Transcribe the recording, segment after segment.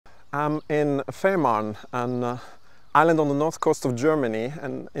I'm in Fehmarn, an island on the north coast of Germany,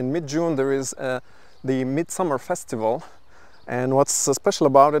 and in mid-June there is the Midsummer Festival. And what's special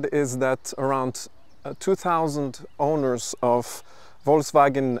about it is that around 2,000 owners of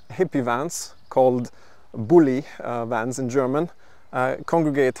Volkswagen hippie vans, called bully vans in German,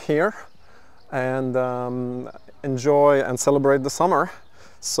 congregate here and enjoy and celebrate the summer.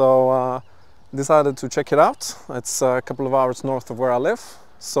 So decided to check it out. It's a couple of hours north of where I live.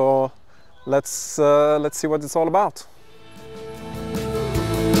 So let's see what it's all about.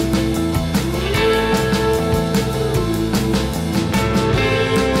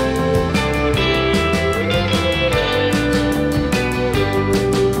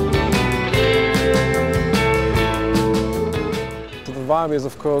 So the vibe is,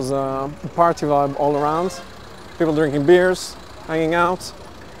 of course, a party vibe all around. People drinking beers, hanging out.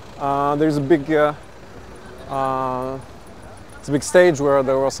 There's a big it's a big stage where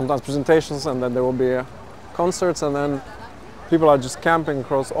there are sometimes presentations, and then there will be concerts, and then people are just camping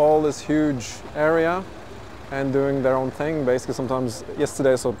across all this huge area and doing their own thing. Basically, sometimes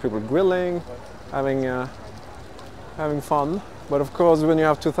yesterday I saw people grilling, having fun. But of course, when you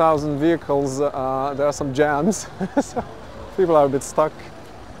have 2,000 vehicles, there are some jams. So people are a bit stuck.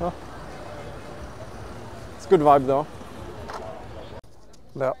 Oh. It's a good vibe though.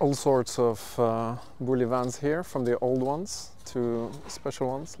 There are all sorts of bully vans here, from the old ones to special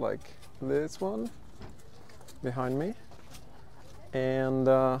ones like this one behind me. And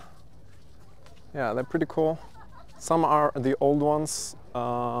yeah, they're pretty cool. Some are the old ones,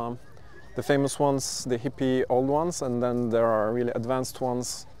 the famous ones, the hippie old ones, and then there are really advanced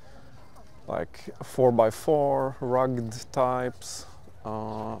ones like 4x4, rugged types.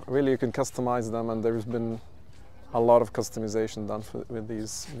 Really, you can customize them, and there's been a lot of customization done with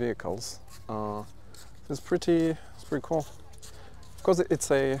these vehicles. It's pretty cool. Of course, it's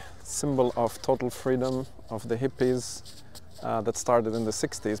a symbol of total freedom of the hippies that started in the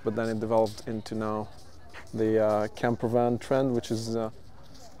 60s, but then it developed into now the camper van trend, which is, I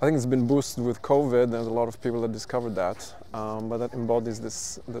think it's been boosted with COVID. There's a lot of people that discovered that, but that embodies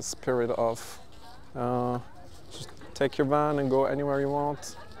this spirit of just take your van and go anywhere you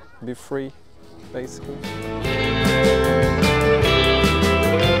want, be free, basically.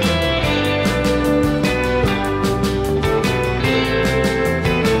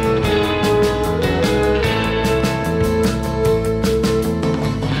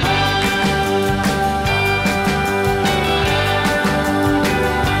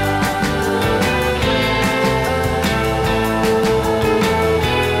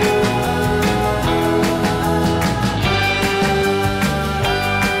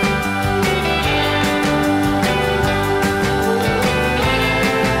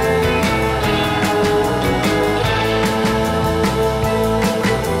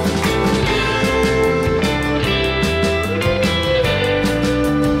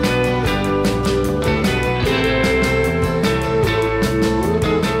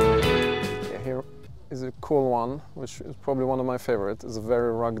 Is a cool one, which is probably one of my favorites. It's a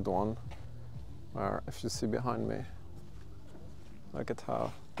very rugged one, where if you see behind me, look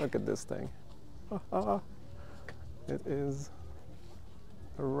at this thing. It is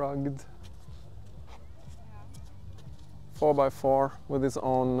a rugged 4x4 with its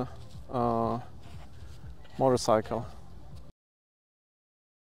own motorcycle.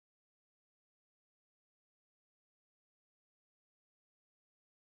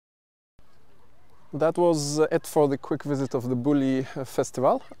 That was it for the quick visit of the Bully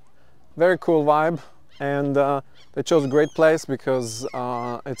Festival. Very cool vibe, and they chose a great place because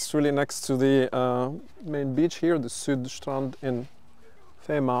it's really next to the main beach here, the Südstrand in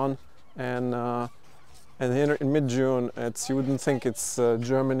Fehmarn, and here in mid-June, you wouldn't think it's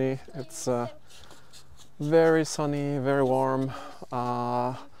Germany. It's very sunny, very warm,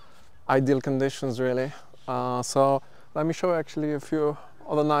 ideal conditions really. So let me show you actually a few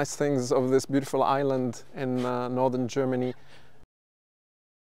other nice things of this beautiful island in northern Germany.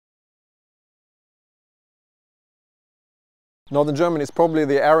 Northern Germany is probably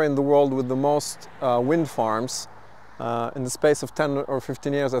the area in the world with the most wind farms. In the space of 10 or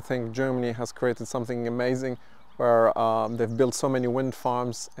 15 years, I think Germany has created something amazing where they've built so many wind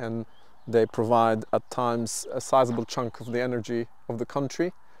farms, and they provide at times a sizable chunk of the energy of the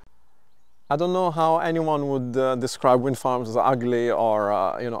country. I don't know how anyone would describe wind farms as ugly or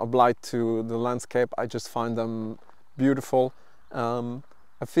a blight to the landscape. I just find them beautiful. A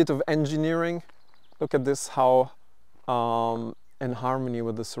feat of engineering. Look at this, how in harmony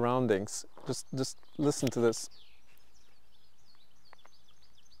with the surroundings. Just listen to this.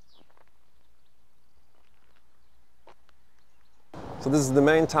 So this is the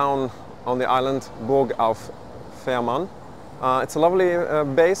main town on the island, Burg auf Fehmarn. It's a lovely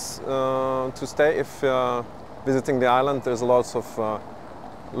base to stay if visiting the island. There's lots of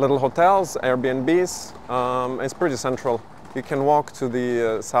little hotels, Airbnbs. It's pretty central. You can walk to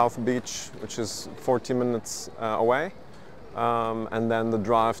the south beach, which is 40 minutes away. And then the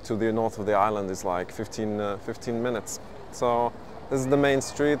drive to the north of the island is like 15 minutes. So this is the main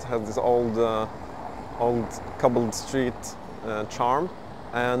street, has this old cobbled street charm.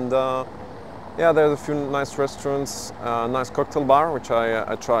 And yeah, there's a few nice restaurants, nice cocktail bar, which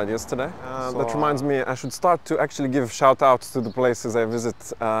I tried yesterday. That reminds me, I should start to actually give shout-outs to the places I visit.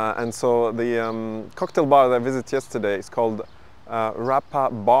 And so the cocktail bar that I visited yesterday is called Rappa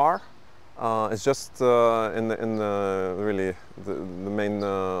Bar. It's just in the really the main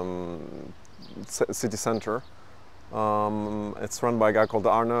city center. It's run by a guy called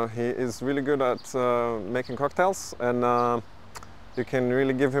Arne. He is really good at making cocktails, and you can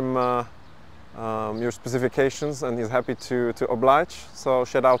really give him your specifications, and he's happy to oblige. So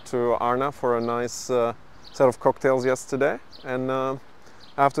shout out to Arne for a nice set of cocktails yesterday. And I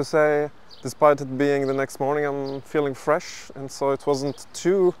have to say, despite it being the next morning, I'm feeling fresh, and so it wasn't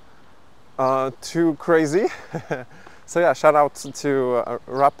too crazy. So yeah, shout out to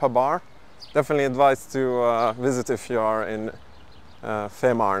Rappa Bar. Definitely advise to visit if you are in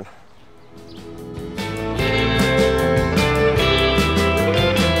Fehmarn.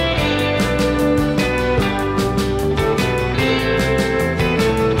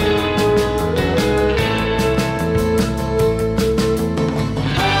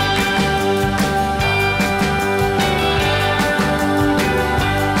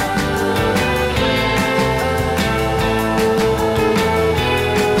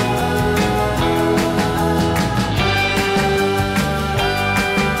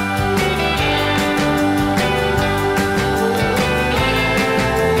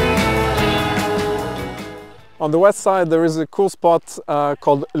 On the west side there is a cool spot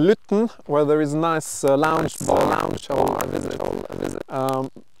called Lutten, where there is a nice lounge bar,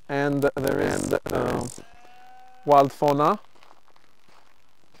 and there is wild fauna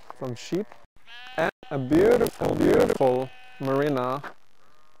from sheep, and a beautiful marina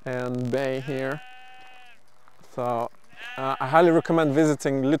and bay here. So I highly recommend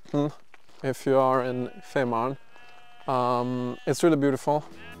visiting Lutten if you are in Fehmarn. It's really beautiful.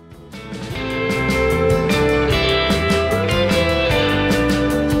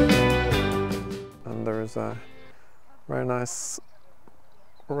 There is a very nice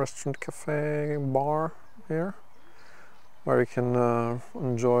restaurant, cafe, bar here, where you can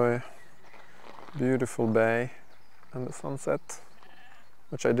enjoy beautiful bay and the sunset,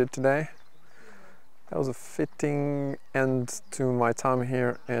 which I did today. That was a fitting end to my time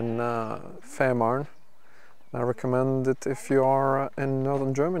here in Fehmarn. I recommend it if you are in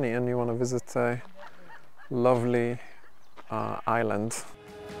northern Germany and you want to visit a lovely island.